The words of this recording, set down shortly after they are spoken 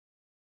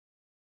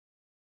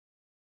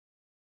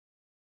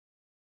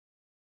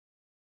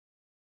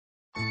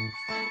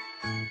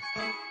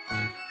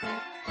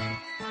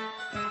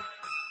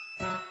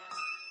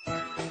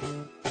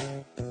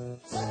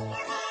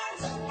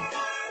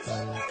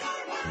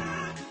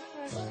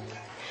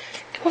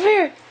Over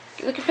here.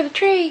 You're looking for the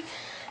tree.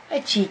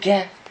 Hi,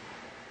 Chica.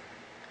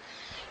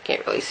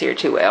 Can't really see her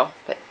too well,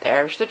 but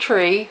there's the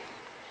tree.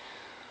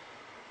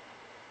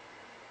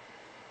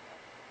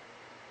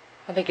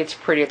 I think it's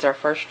pretty. It's our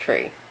first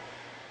tree.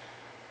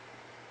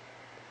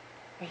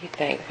 What do you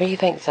think? What do you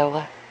think,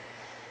 Zola?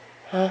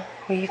 Huh?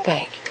 What do you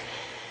think?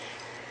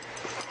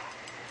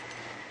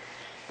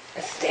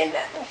 Let's stand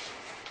up.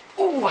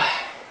 Ooh.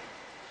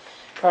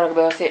 Probably not gonna be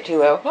able to see it too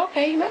well.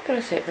 Okay, you might be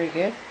able to see it pretty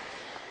good.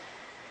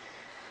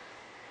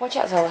 Watch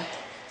out, Zola.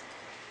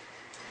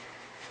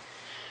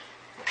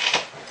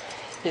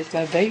 It's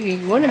my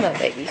baby, one of my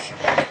babies.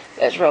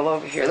 Let's roll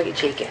over here. Look at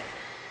Chica.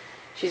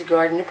 She's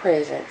guarding the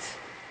presents.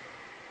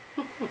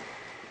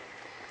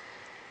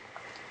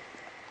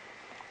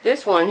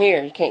 This one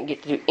here, you can't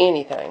get to do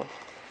anything.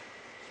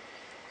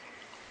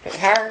 But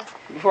her,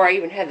 before I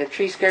even had the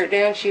tree skirt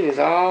down, she was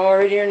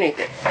already underneath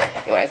it.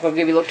 Anyways, we'll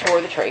give you a little tour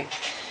of the tree.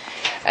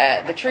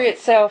 The tree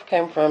itself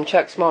came from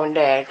Chuck's mom and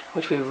dad,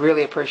 which we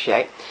really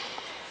appreciate.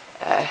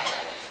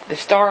 The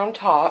star on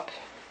top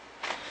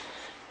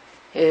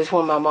is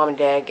one my mom and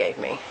dad gave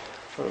me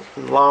a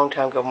long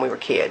time ago when we were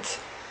kids.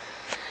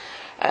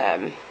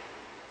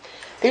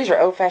 These are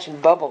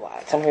old-fashioned bubble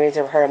lights. I don't know if anybody's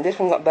ever heard of them. This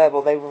one's not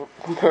bubble. They were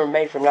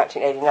made from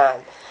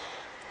 1989.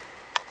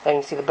 So you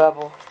can see the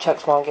bubble.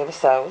 Chuck's mom gave us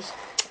those.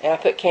 And I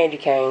put candy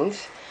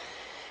canes.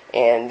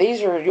 And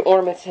these are the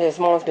ornaments his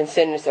mom's been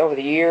sending us over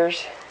the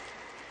years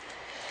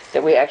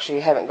that we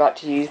actually haven't got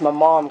to use. My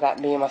mom got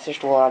me and my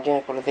sister one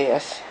identical to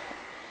this.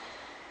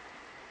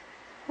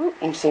 Ooh, you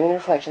can see me in the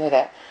reflection of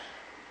that.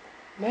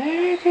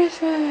 Merry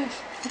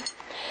Christmas!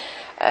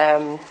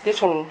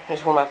 This one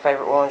is one of my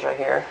favorite ones right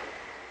here.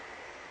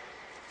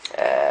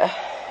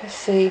 Let's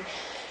see.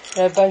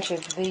 A bunch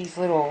of these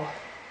little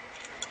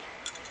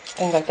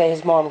things like that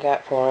his mom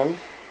got for him.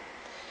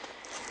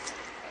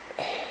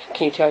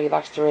 Can you tell he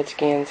likes the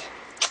Redskins?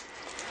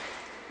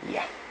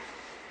 Yeah.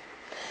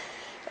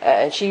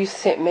 And she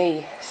sent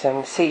me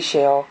some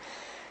seashell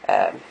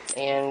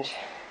and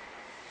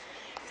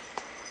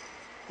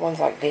ones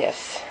like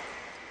this.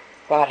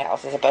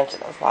 Lighthouses, a bunch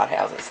of those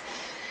lighthouses.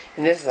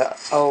 And this is an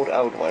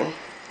old one.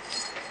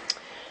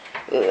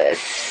 Let's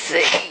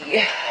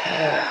see.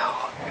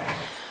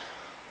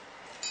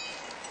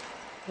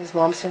 His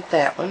mom sent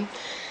that one.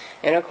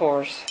 And of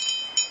course,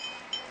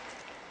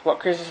 what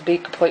Christmas would be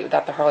complete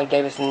without the Harley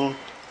Davidson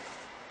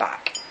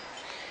bike.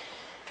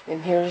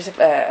 And here's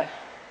a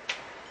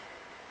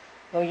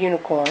little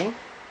unicorn.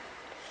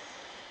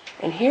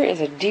 And here is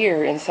a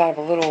deer inside of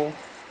a little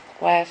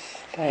glass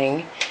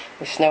thing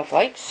with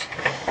snowflakes.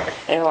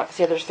 And like I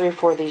said, there's 3 or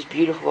 4 of these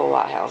beautiful little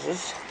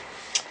lighthouses.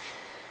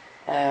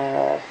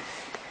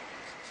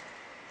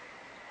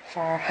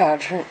 Fire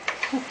hydrant.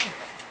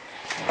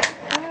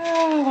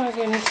 Oh my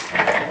goodness.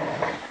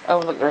 Oh,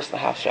 look, the rest of the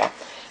house, y'all.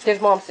 His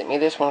mom sent me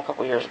this one a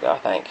couple years ago, I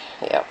think.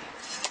 Yep.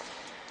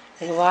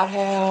 The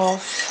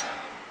lighthouse.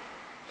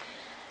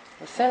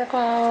 The Santa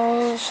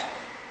Claus.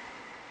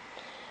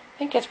 I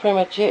think that's pretty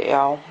much it,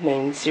 y'all. I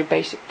mean, it's your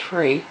basic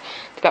tree.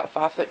 It's about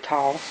 5 foot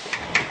tall.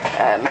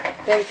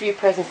 They have a few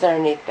presents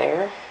underneath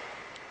there.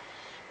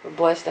 We're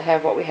blessed to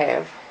have what we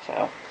have.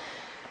 So,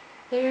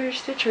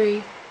 there's the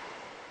tree.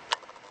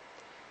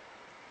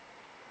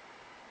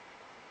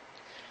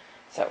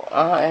 So,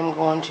 I am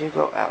going to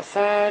go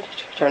outside,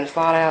 turn the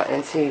light out,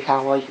 and see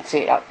how well you can see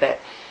it out that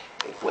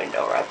big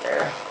window right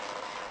there.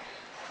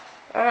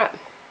 Alright.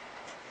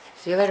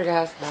 See you later,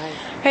 guys. Bye.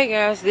 Hey,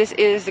 guys. This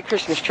is the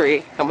Christmas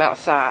tree. I'm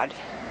outside.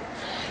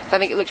 So I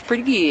think it looks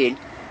pretty good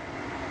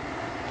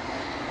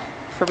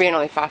for being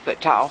only 5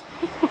 foot tall.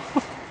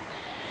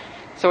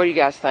 So what do you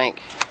guys think?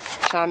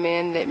 Chime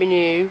in, let me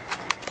know.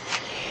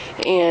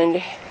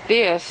 And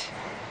this,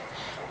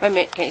 wait a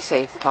minute, can't you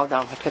see? Hold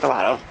on, I put the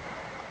light on.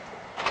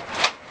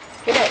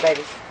 Good night,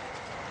 baby.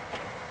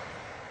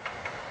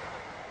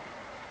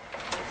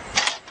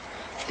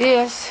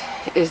 This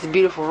is the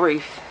beautiful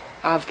wreath.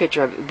 I have a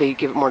picture of it to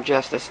give it more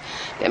justice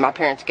that my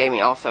parents gave me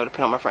also to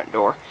put on my front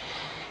door.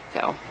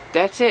 So,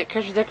 that's it.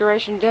 Christmas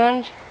decoration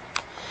done.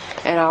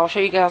 And I'll show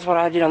you guys what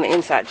I did on the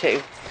inside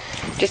too.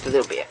 Just a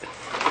little bit.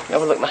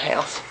 Overlook my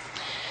house.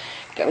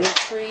 Got a little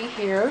tree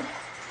here.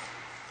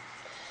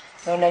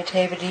 No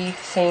nativity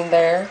scene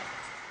there.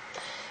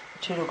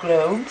 2 little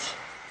globes.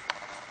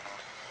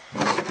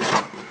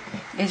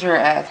 These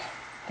are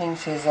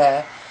things his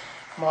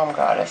mom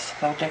got us.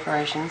 Little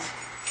decorations.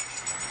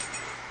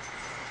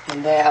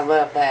 And that, I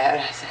love that. I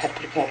had to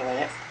put a candle in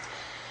it.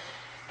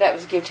 That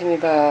was given to me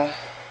by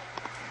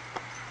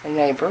a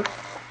neighbor.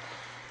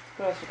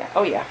 What else we got?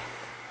 Oh yeah.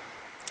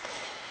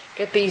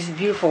 Got these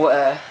beautiful,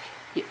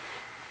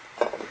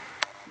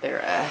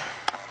 they're,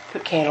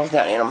 put candles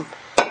down in them.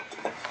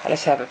 I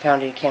just haven't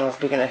found any candles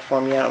big enough for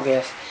me, I don't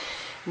guess.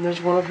 And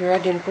there's one over here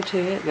identical to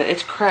it, but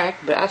it's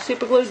cracked. But I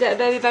super glued that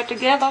baby back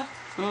together.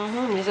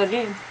 Yes I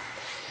did.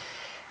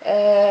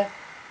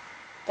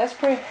 That's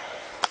pretty.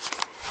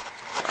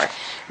 sorry.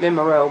 I'm in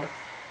my robe.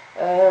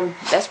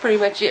 That's pretty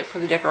much it for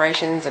the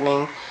decorations. I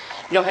mean,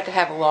 you don't have to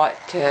have a lot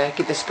to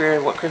get the spirit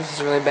of what Christmas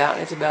is really about.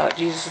 It's about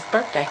Jesus'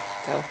 birthday.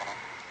 So,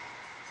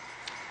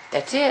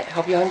 that's it.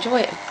 Hope y'all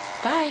enjoy it.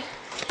 Bye.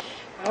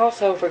 I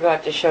also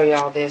forgot to show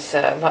y'all this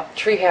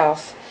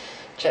treehouse.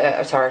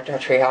 Sorry,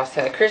 not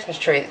treehouse. Christmas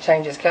tree that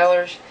changes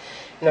colors.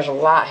 And there's a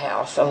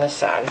lighthouse on this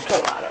side. Let's put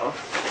a light on.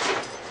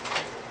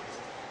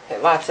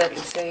 It lights up, you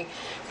can see.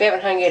 We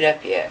haven't hung it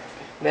up yet.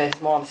 But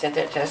his mom sent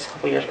that to us a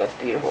couple years ago. It's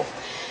beautiful.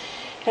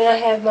 And I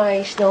have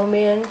my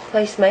snowman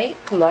placemate,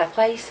 my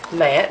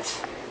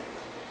placemats,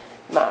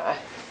 my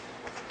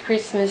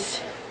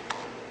Christmas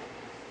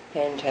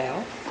pen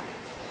towel,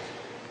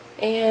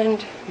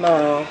 and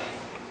my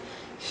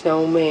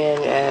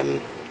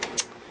snowman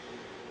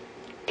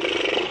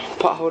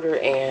pot holder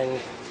and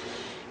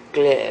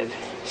glove.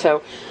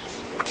 So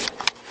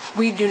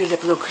we doing it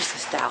up a little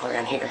Christmas style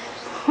around here.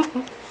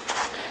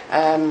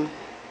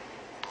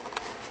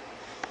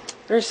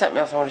 There's something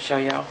else I want to show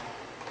y'all.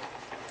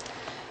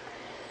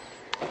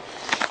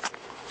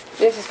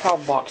 This is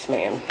called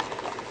Boxman.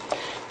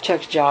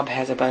 Chuck's Job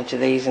has a bunch of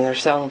these, and they're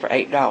selling for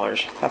 $8,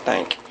 I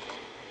think.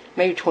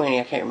 Maybe 20,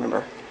 I can't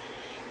remember.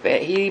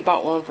 But he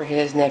bought one for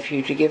his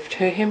nephew to give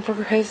to him for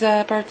his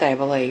birthday, I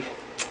believe.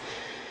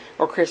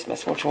 Or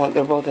Christmas, which one?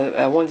 They're both,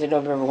 one's in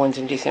November, one's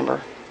in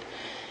December.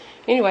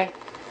 Anyway,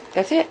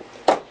 that's it.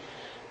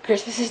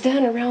 Christmas is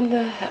done around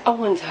the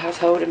Owens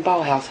household and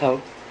Ball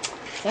household.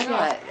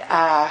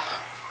 I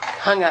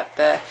hung up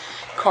the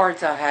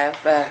cards I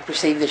have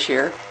received this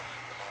year.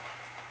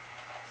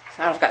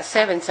 So I've got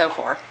 7 so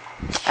far.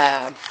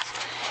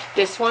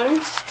 This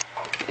one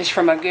is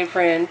from my good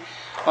friend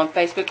on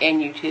Facebook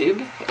and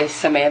YouTube. It's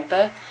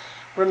Samantha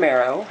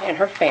Romero and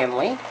her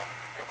family.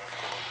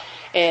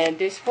 And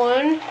this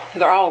one,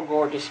 they're all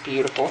gorgeous,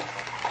 beautiful.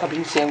 Hope you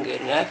can see them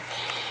good enough.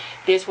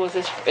 This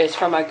is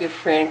from my good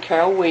friend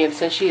Carol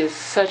Williamson. She is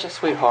such a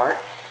sweetheart.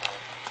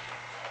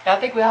 Now, I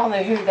think we all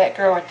know who that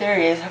girl right there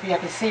is. Hope y'all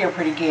can see her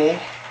pretty good.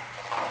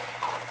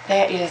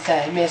 That is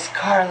Miss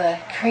Carla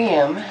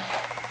Krim.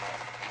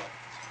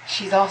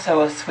 She's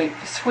also a sweet,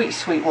 sweet,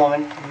 sweet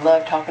woman.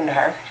 Love talking to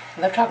her.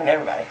 Love talking to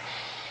everybody.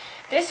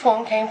 This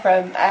one came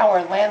from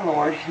our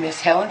landlord,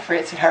 Miss Helen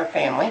Fritz, and her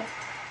family.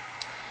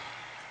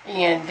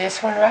 And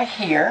this one right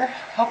here,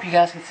 hope you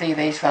guys can see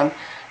these. I'm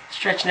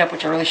stretching up,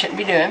 which I really shouldn't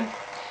be doing.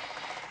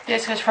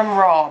 This was from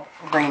Rob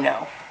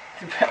Reno.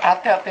 I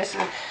thought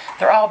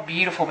they're all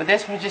beautiful, but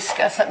this one just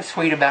got something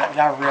sweet about it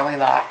that I really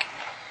like.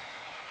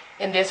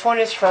 And this one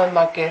is from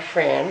my good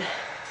friend,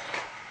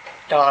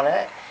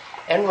 Donna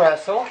and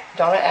Russell.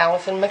 Donna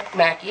Allison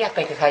Mackey, I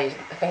think it's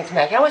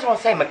Mackey. I always want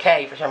to say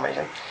McKay for some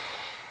reason.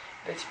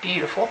 But it's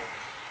beautiful.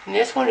 And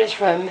this one is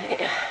from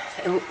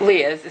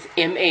Liz, it's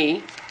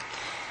M.E.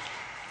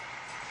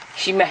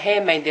 She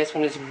handmade this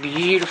one. It's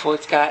beautiful.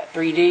 It's got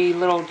 3D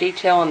little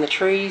detail on the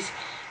trees.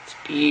 It's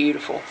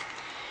beautiful.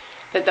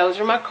 But those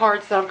are my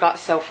cards that I've got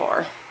so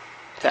far.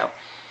 So,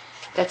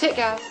 that's it,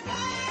 guys.